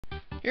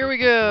Here we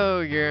go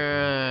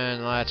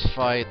again. Let's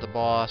fight the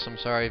boss. I'm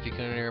sorry if you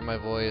couldn't hear my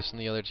voice in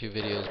the other two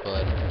videos,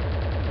 but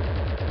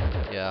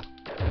yeah.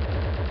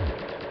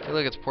 I feel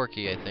like it's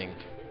Porky, I think.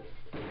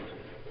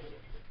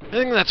 I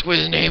think that's what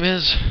his name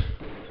is.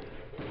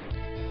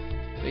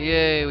 But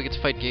yay, we get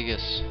to fight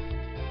Giygas.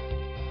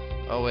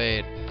 Oh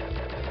wait.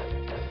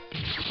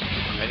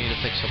 I need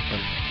to fix something.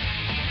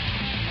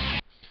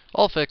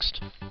 All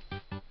fixed.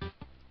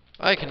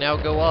 I can now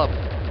go up.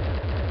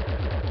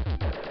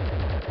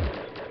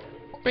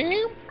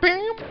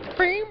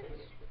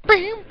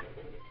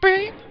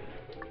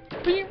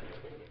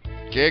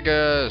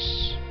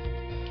 Giygas.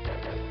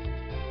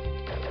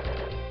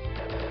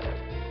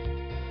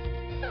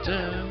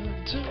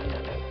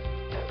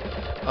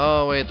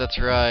 Oh wait, that's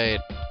right.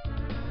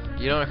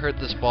 You don't hurt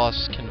this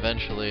boss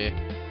conventionally.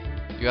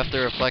 You have to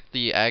reflect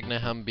the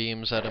Agnahem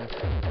beams at him.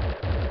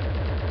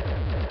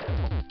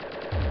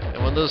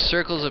 And when those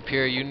circles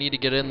appear, you need to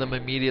get in them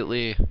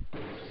immediately.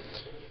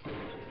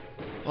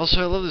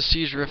 Also, I love the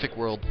siege-rific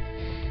world.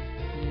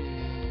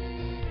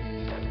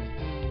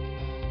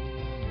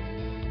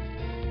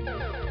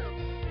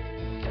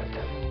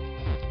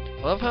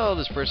 I love how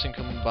this person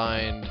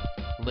combined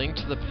Link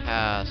to the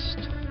Past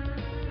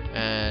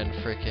and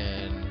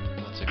frickin'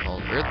 what's it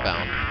called?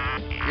 Earthbound.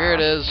 Here it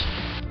is.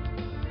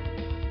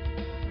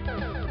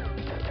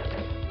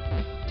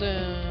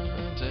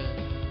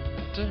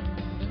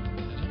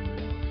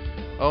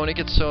 Oh, and it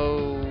gets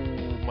so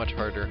much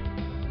harder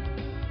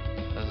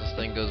as this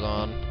thing goes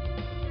on.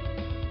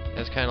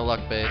 It's kind of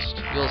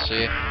luck-based. You'll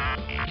see.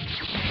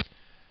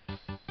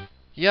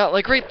 Yeah,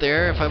 like right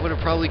there, if I would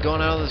have probably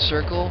gone out of the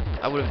circle,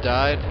 I would have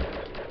died.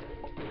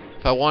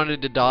 If I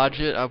wanted to dodge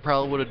it, I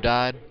probably would have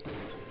died.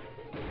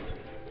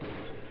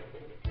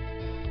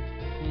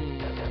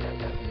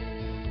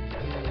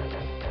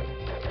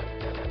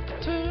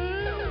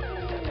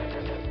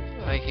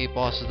 I hate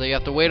bosses that you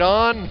have to wait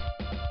on.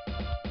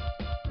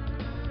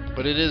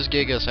 But it is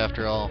Giygas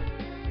after all.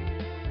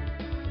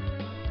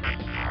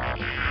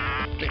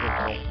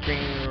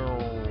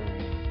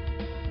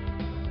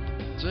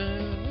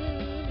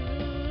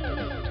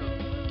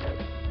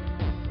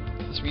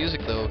 This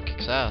music though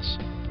kicks ass.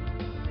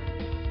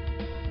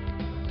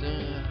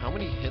 How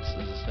many hits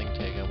does this thing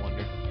take, I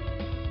wonder?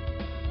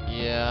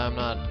 Yeah, I'm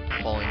not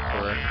falling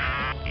for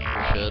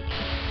shit.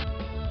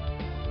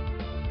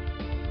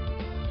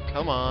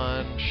 Come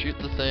on, shoot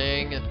the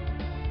thing.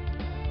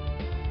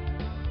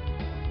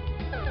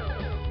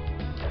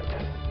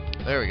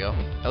 There we go.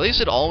 At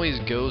least it always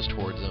goes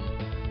towards him.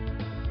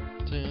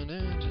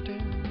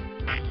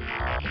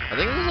 I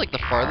think this is like the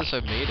farthest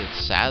I've made it,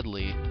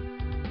 sadly.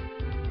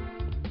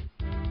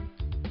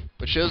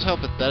 Which shows how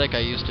pathetic I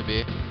used to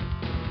be.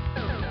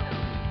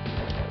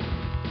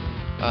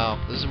 Wow,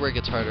 this is where it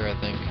gets harder, I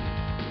think.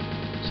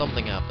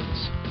 Something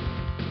happens.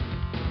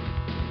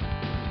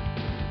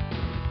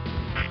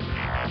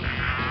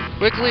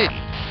 Quickly!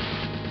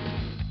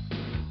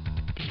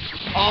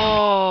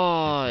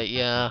 Oh,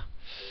 yeah.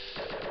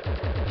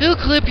 He'll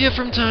clip you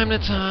from time to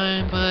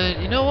time, but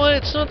you know what?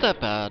 It's not that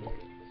bad.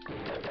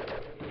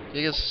 I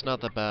guess it's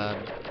not that bad.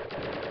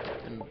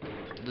 And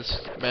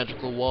this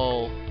magical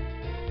wall.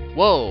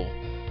 Whoa!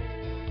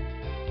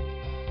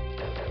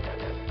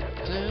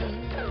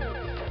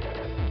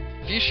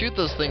 If you shoot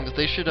those things,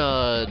 they should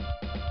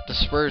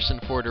disperse in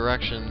 4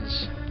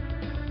 directions.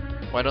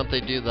 Why don't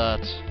they do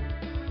that?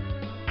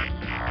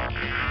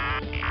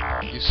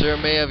 You, sir,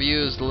 may have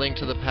used the Link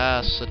to the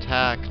Past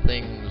attack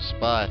things,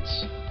 but,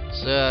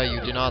 sir,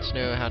 you do not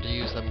know how to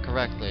use them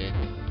correctly.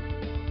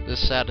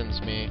 This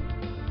saddens me.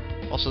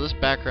 Also, this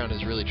background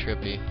is really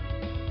trippy.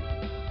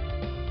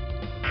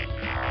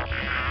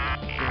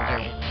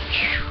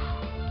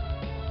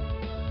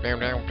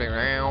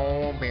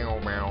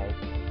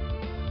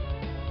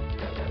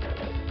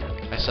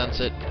 I sense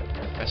it.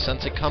 I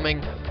sense it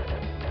coming.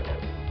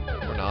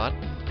 Or not.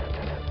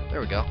 There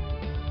we go.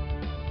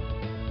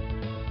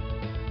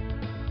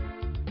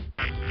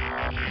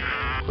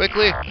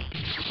 Quickly!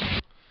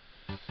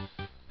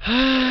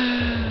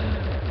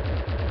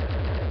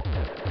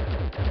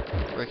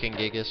 Frickin'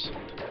 Giygas.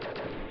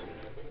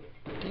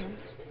 Ding,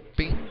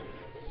 bing,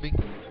 bing.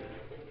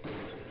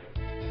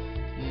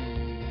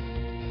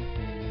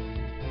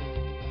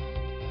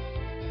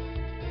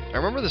 I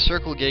remember the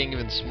circle getting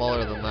even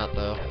smaller than that,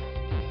 though.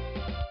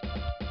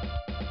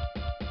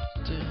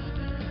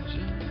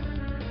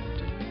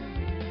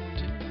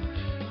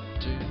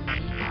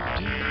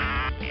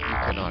 You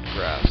cannot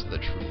grasp the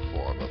true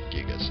form of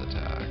Giygas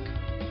attack.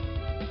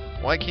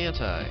 Why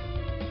can't I?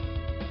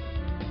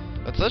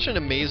 That's such an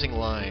amazing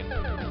line.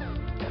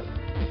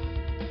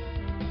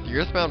 The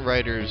Earthbound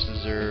writers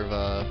deserve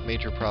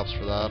major props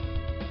for that.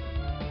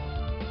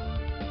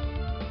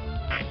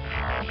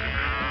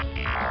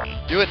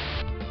 Do it!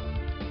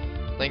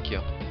 Thank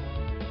you.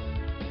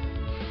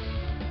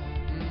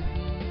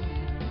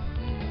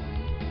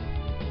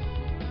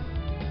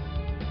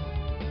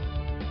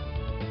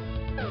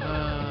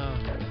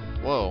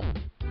 Whoa.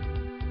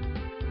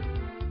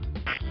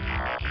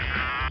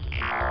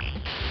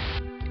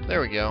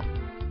 There we go.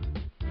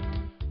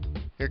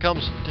 Here it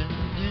comes.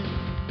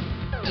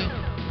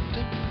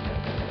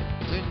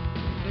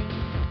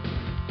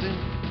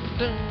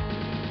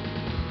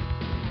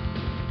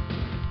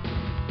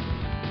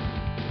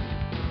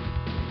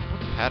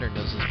 What pattern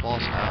does this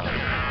boss have?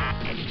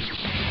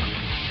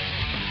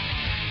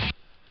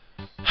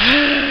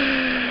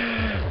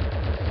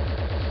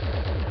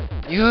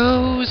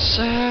 You,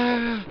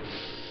 sir,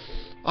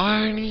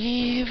 are an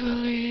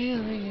evil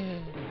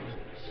alien.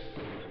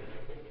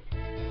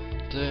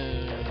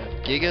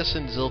 Giygas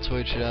and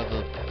Ziltoid should have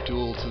a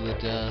duel to the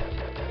death.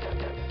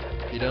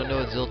 If you don't know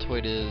what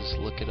Ziltoid is,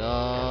 look it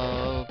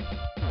up.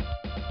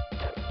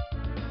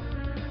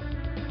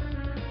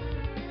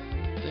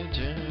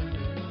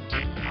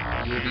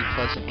 You will be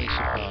pleasantly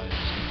surprised.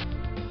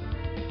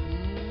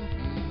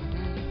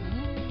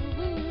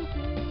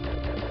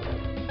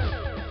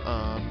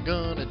 I'm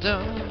gonna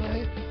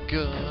die,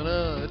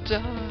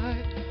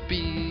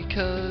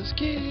 because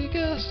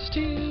Giygas is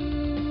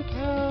too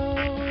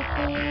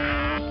powerful.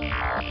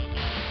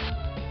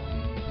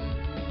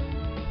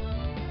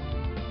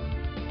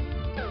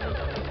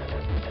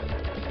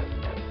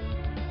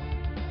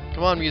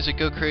 Come on, music,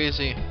 go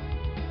crazy.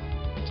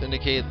 To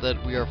indicate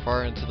that we are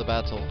far into the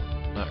battle.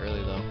 Not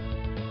really, though.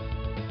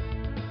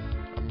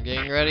 I'm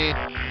getting ready.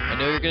 I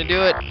know you're gonna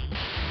do it.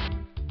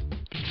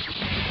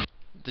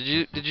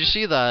 Did you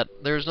see that?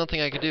 There was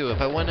nothing I could do.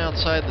 If I went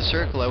outside the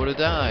circle, I would have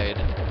died.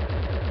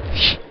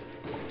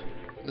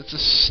 It's a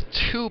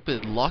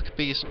stupid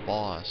luck-based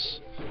boss.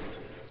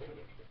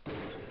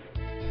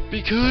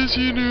 Because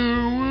you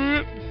know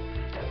what?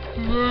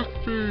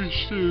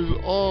 Luck-based is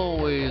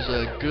always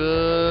a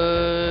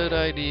good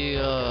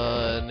idea.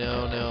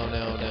 No, no,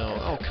 no, no.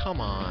 Oh,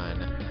 come on.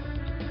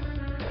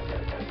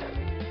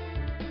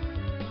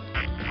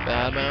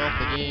 Badmouth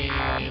the game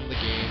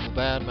will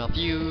badmouth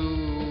you.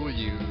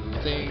 You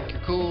think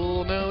you're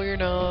cool, no you're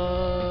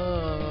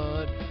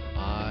not.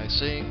 I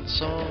sing the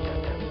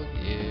song,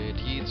 it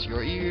heats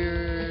your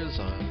ears.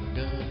 I'm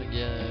gonna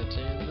get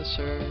in the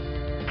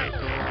circle.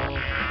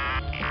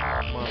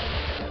 Come on.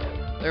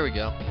 There we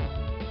go.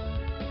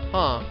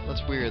 Huh,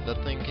 that's weird.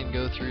 That thing can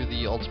go through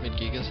the ultimate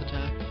Giygas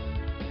attack.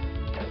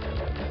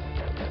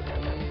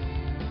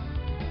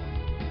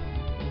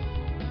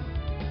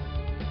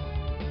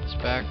 This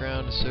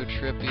background is so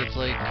trippy, it's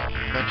like a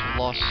bunch of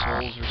lost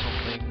souls or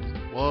something.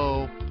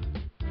 Whoa.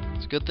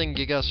 It's a good thing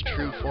Giygas'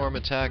 true form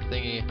attack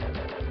thingy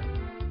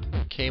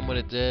came when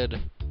it did.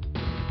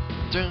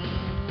 Dun,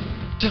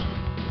 dun,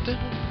 dun,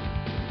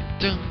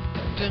 dun,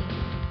 dun,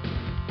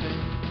 dun,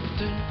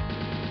 dun.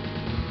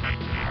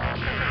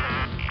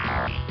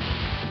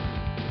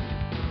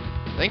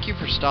 Thank you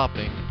for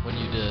stopping when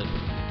you did.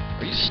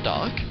 Are you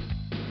stuck?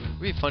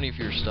 It'd be funny if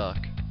you were stuck.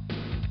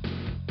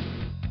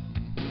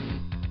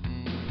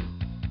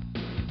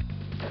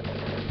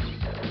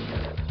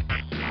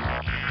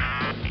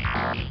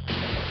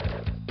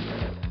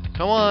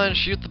 Come on,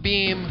 shoot the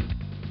beam.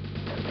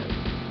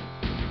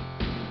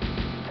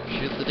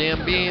 Shoot the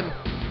damn beam.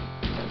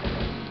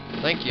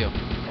 Thank you.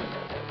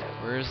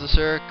 Where's the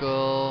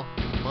circle?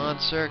 Come on,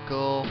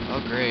 circle.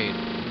 Oh, great.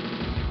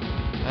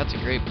 That's a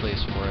great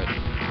place for it.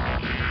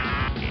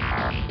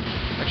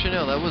 Actually,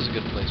 no, that was a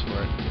good place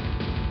for it.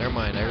 Never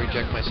mind, I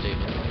reject my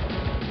statement.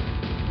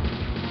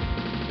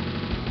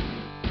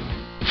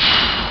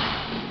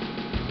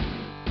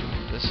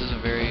 This is a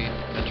very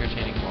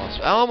entertaining boss.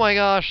 Oh my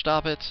gosh,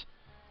 stop it.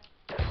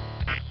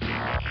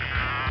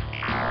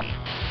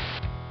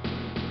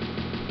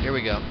 Here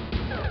we go.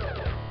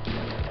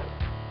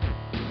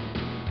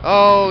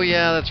 Oh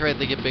yeah, that's right,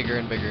 they get bigger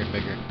and bigger and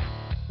bigger.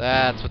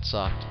 That's what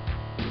sucked.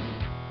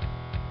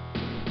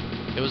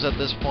 It was at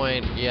this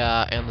point,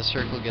 yeah, and the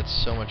circle gets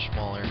so much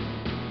smaller.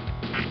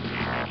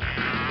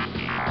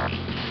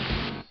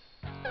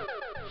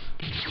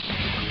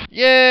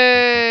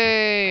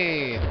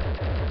 Yay!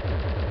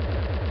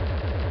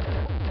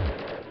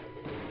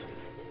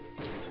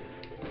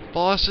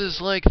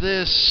 Bosses like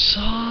this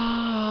suck!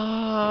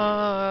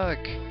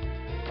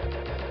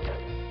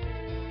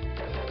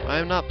 I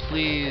am not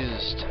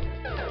pleased.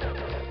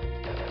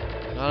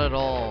 Not at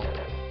all.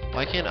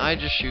 Why can't I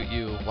just shoot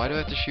you? Why do I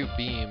have to shoot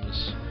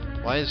beams?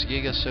 Why is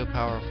Giygas so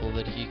powerful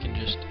that he can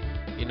just,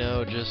 you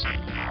know, just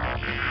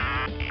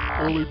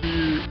only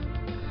be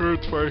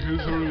hurt by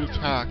his own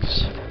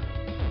attacks?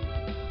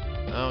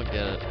 I don't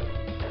get it.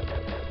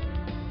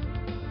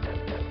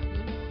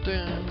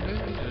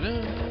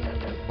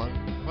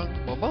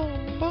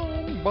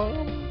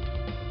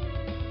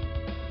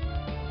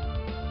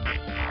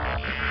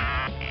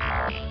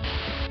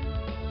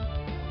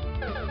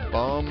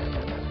 Bum,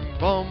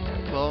 bum,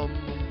 bum.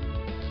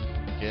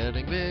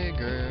 Getting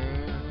bigger.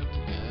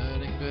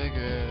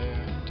 Bigger.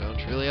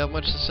 Don't really have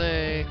much to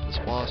say. This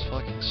boss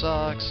fucking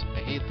sucks. I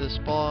hate this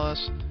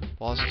boss.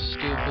 Boss is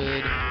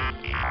stupid.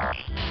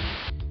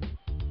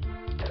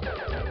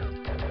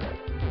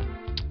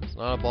 It's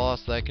not a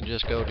boss that can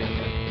just go ding.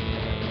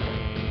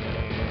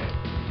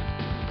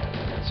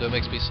 So it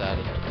makes me sad.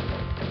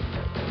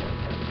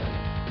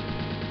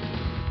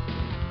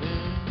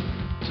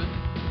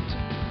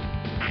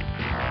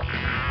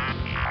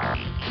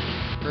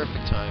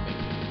 Perfect timing.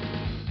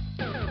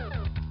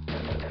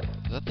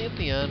 Is that at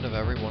the end of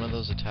every one of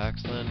those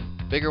attacks then?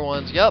 Bigger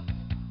ones, yep!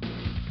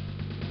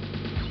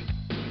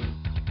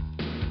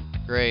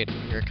 Great,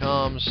 here it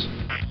comes.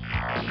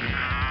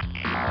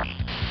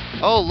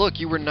 Oh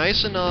look, you were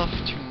nice enough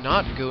to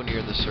not go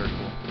near the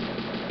circle.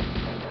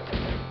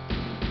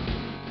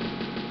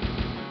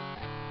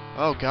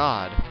 Oh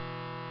god.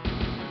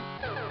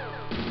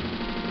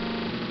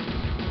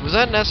 Was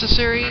that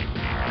necessary?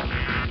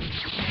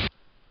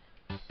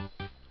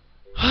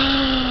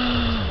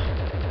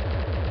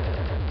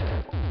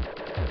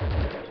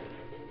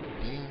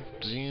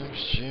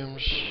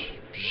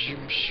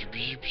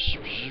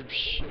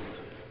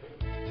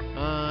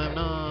 I'm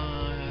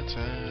not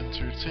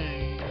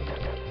entertained.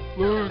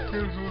 Look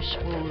at how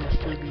small these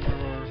things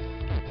are.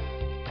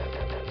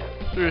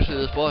 Seriously,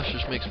 this boss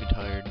just makes me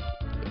tired.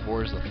 It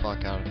bores the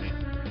fuck out of me.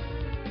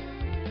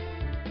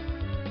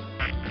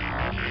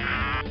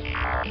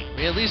 I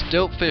mean, at least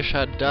Dopefish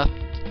had depth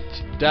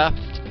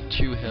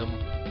to him.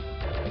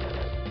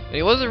 And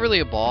he wasn't really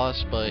a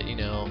boss, but, you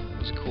know, it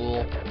was a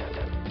cool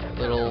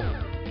little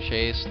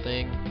chase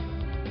thing.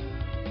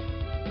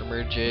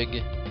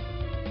 Jig.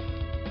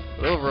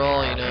 But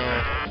overall, you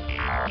know,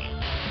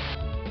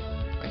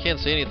 I can't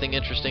say anything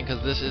interesting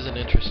because this isn't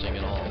interesting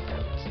at all.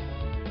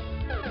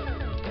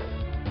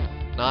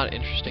 It's not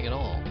interesting at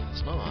all.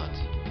 It's not.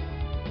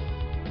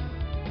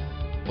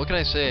 What can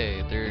I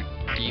say? There are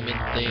demon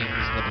things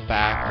in the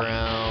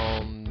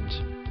background.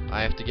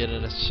 I have to get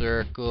in a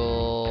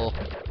circle.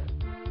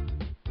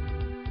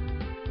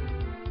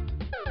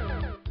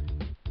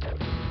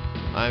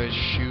 I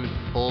shoot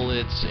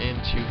bullets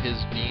into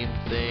his beam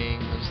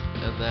things,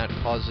 and that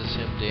causes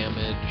him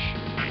damage.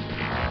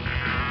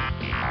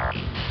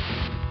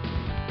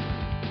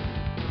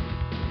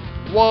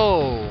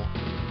 Whoa!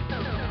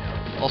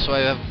 Also, I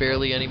have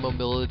barely any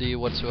mobility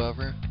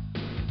whatsoever.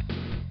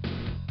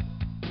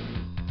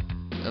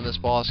 And this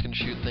boss can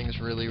shoot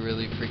things really,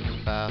 really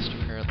freaking fast,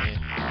 apparently.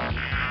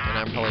 And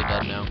I'm probably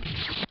dead now.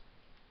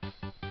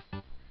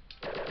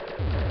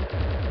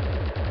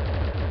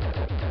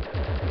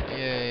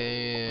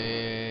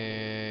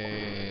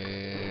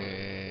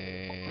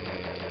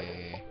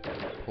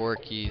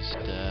 Porky's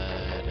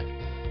dead.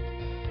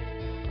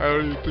 How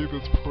do you think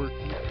that's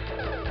Porky?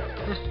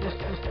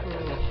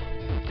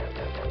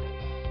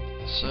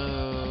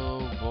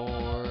 So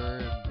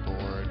bored.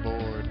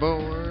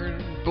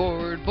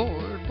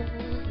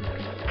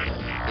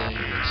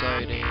 Nothing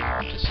exciting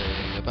to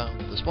say about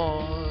this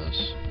boss.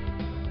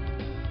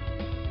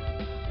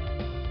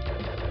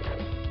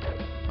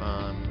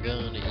 I'm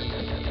gonna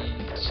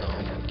eat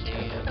some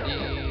candy.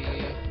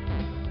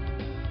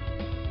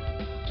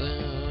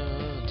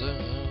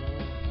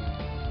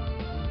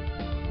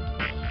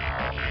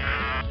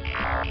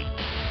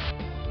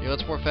 You know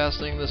what's more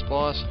fascinating than this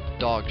boss?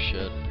 Dog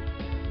shit.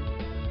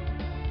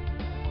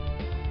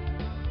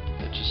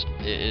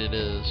 It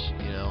is,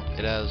 you know,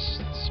 it has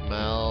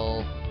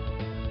smell,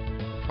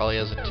 probably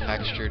has a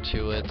texture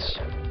to it.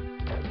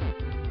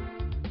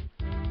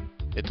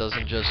 It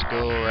doesn't just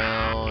go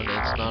around,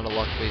 it's not a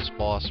luck-based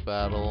boss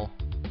battle.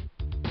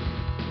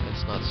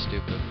 It's not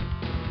stupid.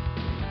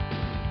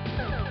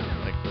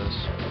 Like this.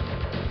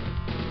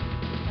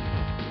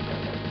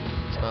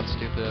 It's not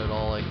stupid at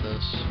all like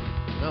this.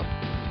 Nope.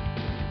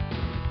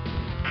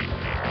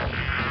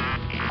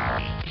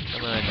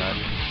 And then I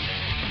died.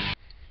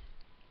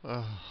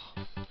 Oh.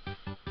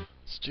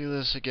 Let's do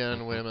this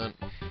again, wait a minute.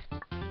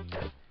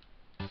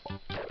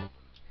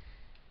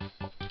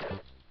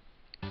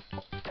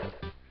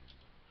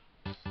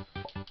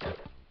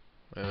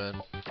 Wait a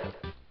minute.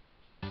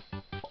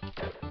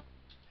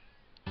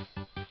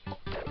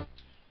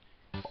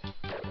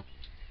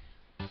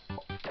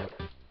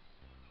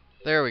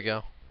 There we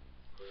go.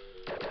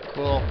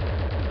 Cool.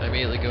 I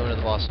immediately go into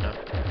the boss now.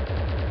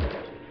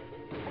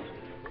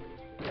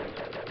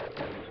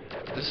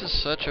 This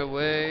is such a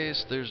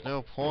waste, there's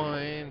no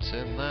point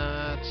in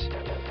that,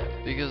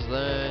 because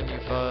then you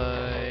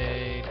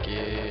fight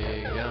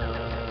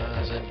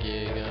Giygas, and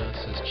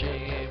Giygas is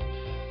cheap.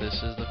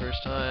 This is the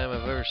first time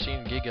I've ever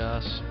seen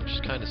Giygas, which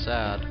is kind of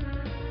sad,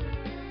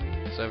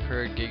 because I've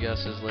heard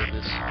Giygas is like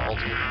this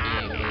ultimate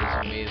being that is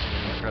amazing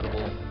and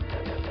incredible.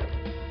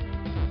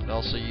 And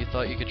also, you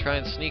thought you could try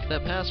and sneak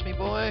that past me,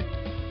 boy?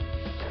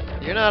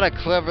 You're not a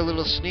clever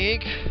little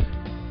sneak.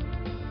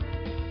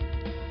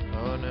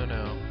 Oh, no,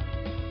 no.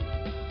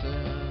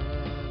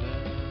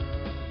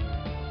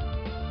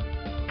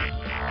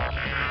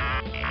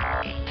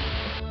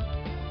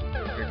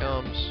 Here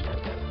comes.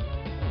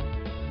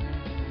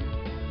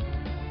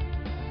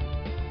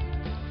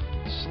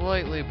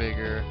 Slightly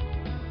bigger.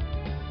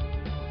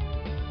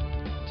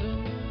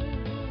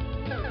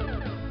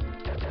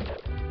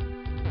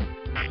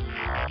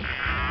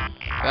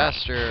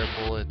 Faster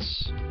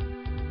bullets.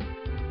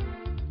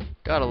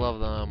 Gotta love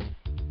them.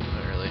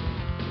 Not really.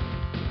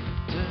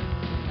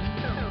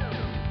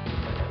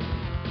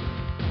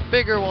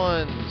 Bigger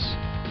ones!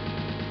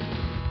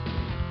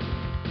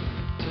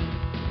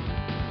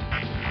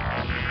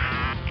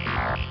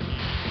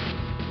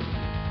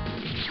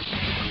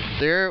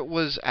 There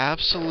was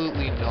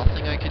absolutely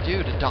nothing I could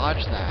do to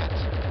dodge that.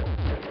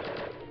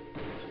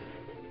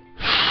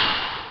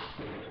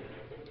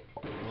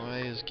 Why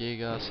is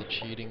Giygas a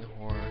cheating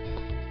whore?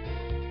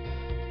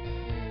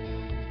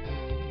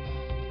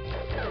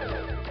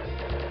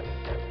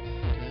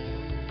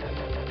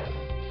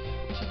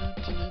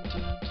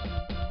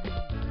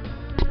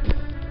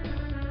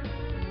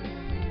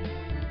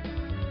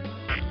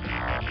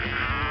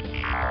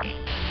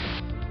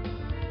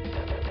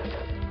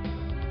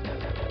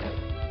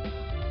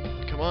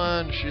 Come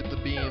on, shoot the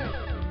beam.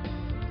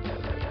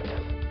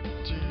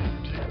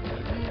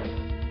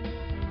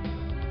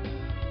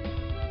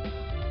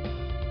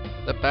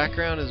 The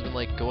background has been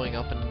like going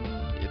up and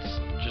it's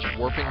just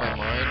warping my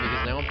mind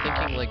because now I'm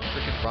thinking like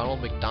freaking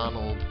Ronald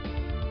McDonald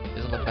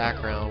is in the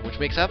background, which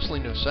makes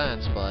absolutely no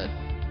sense, but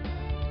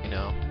you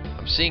know,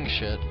 I'm seeing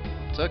shit.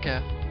 It's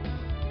okay.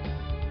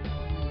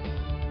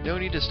 No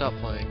need to stop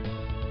playing.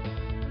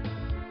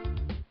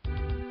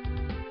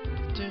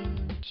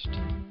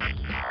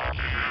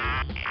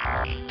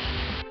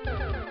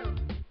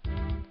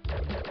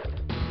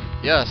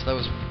 Yes, that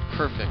was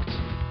perfect.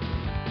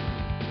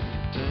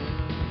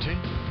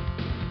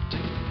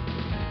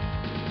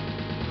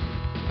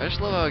 I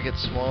just love how it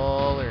gets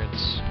smaller and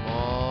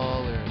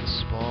smaller and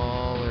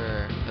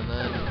smaller, and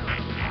then...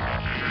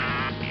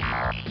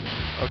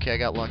 Okay, I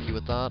got lucky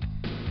with that.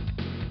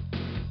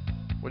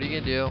 What are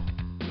you gonna do?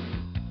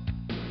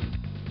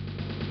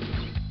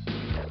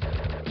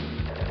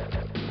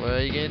 What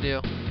are you gonna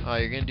do? Oh,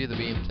 you're gonna do the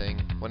beam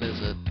thing. When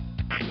is it?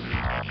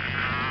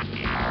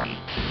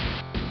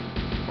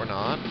 Or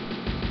not?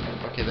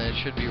 Okay, then it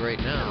should be right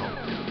now.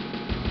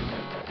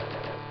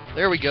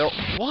 There we go.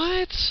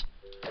 What?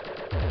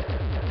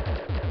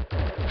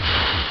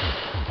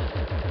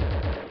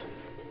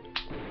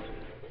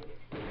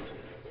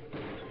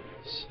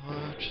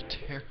 Such a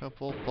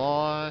terrible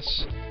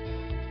boss.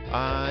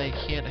 I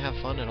can't have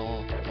fun at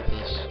all with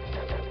this.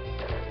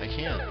 I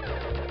can't.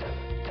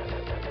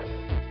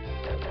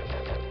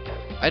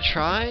 I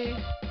try,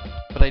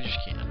 but I just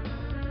can't.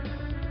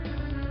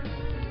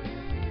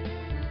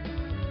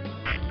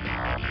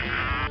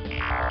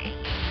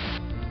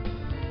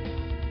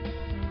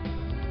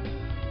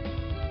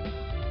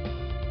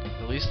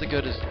 At least the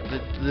good is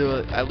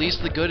at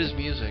least the good is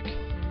music.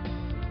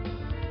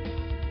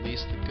 At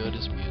least the good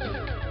is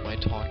music. My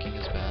talking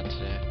is bad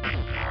today.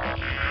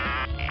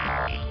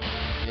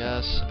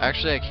 Yes,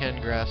 actually I can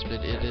grasp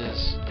it. It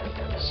is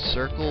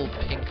circle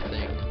pink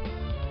thing.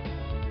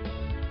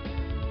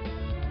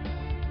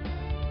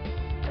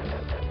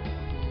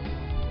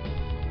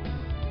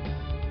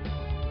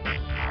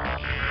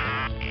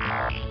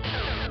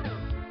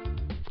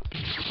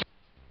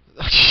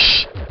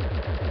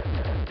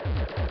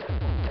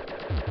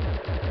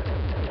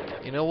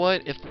 You know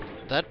what? If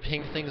that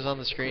pink thing's on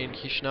the screen,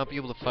 he should not be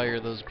able to fire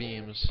those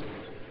beams.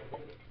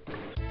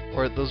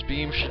 Or those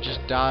beams should just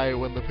die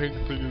when the pink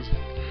thing is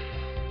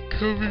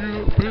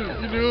coming up.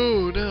 But,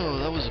 no,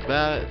 that was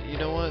bad. You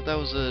know what? That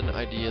was an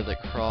idea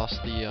that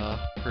crossed the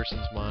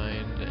person's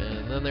mind,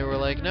 and then they were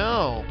like,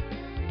 no!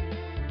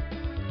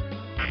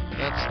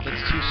 That's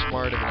too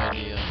smart of an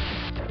idea.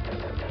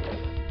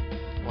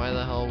 Why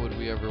the hell would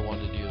we ever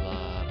want to do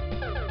that?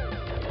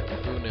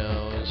 Who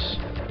knows?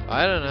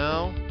 I don't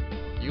know.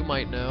 You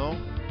might know.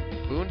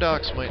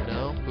 Boondocks might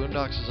know.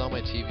 Boondocks is on my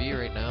TV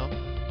right now.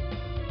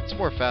 It's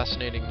more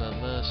fascinating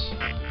than this.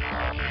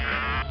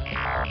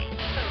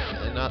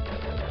 And not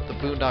the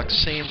Boondock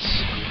Saints.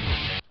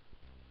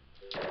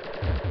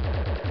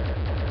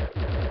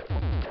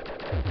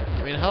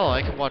 I mean, hell,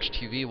 I can watch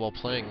TV while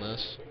playing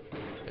this.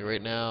 Like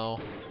right now,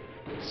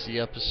 it's the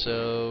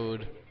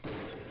episode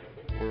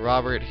where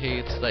Robert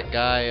hates that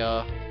guy,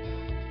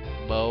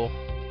 Mo.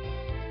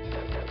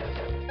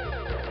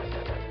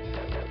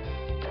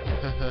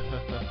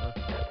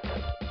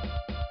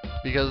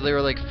 Because they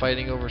were like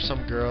fighting over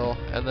some girl,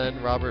 and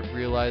then Robert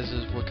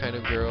realizes what kind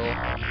of girl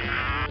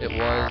it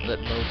was that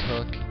Mo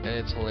took, and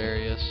it's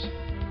hilarious.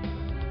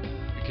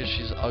 Because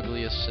she's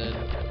ugly as sin.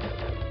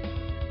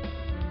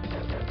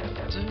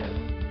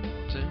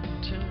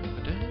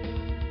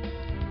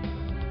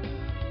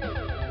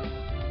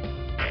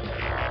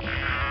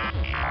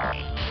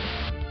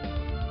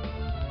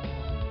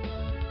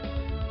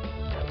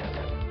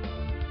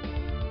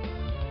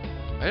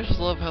 I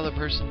just love how the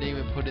person didn't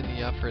even put in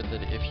the effort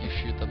that if you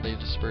shoot them, they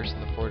disperse in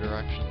the 4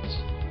 directions.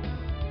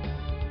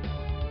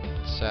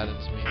 It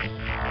saddens me.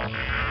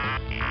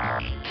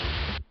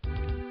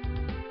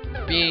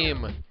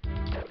 Beam!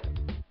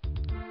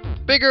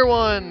 Bigger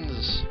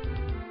ones!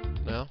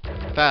 No?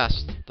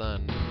 Fast,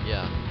 then.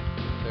 Yeah.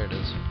 There it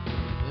is.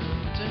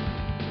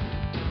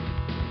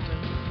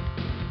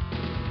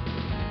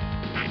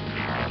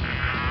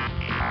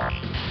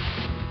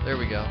 There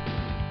we go.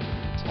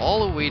 It's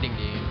all a waiting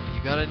game.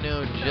 You gotta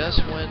know just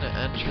when to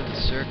enter the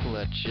circle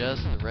at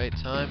just the right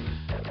time.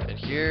 And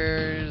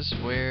here's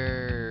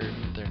where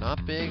they're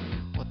not big.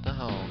 What the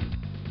hell?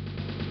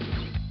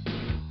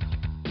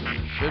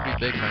 Should be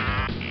big by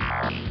now.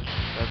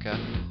 Okay.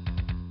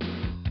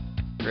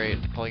 Great.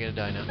 Probably gonna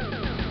die now.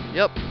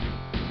 Yep.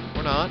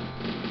 Or not.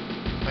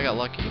 I got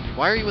lucky.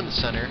 Why are you in the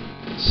center?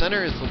 The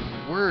center is the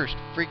worst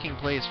freaking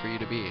place for you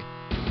to be.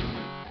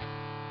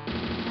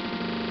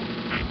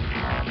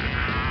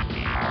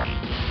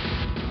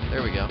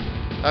 There we go.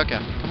 Okay,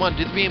 come on,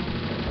 do the beam.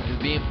 Do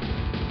the beam.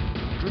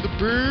 Do the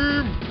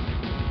beam!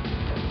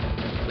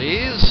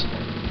 Please?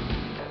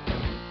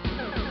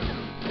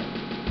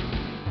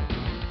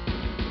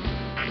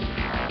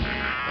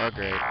 Oh,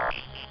 great.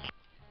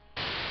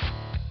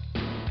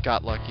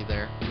 Got lucky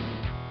there.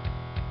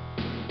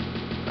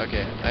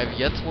 Okay, I have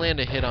yet to land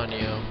a hit on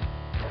you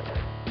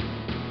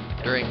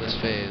during this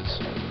phase.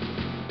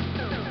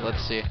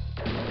 Let's see.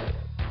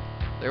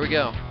 There we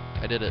go.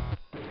 I did it.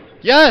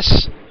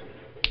 Yes!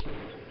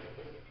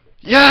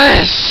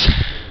 Yes!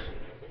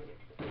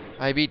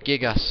 I beat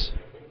Giygas.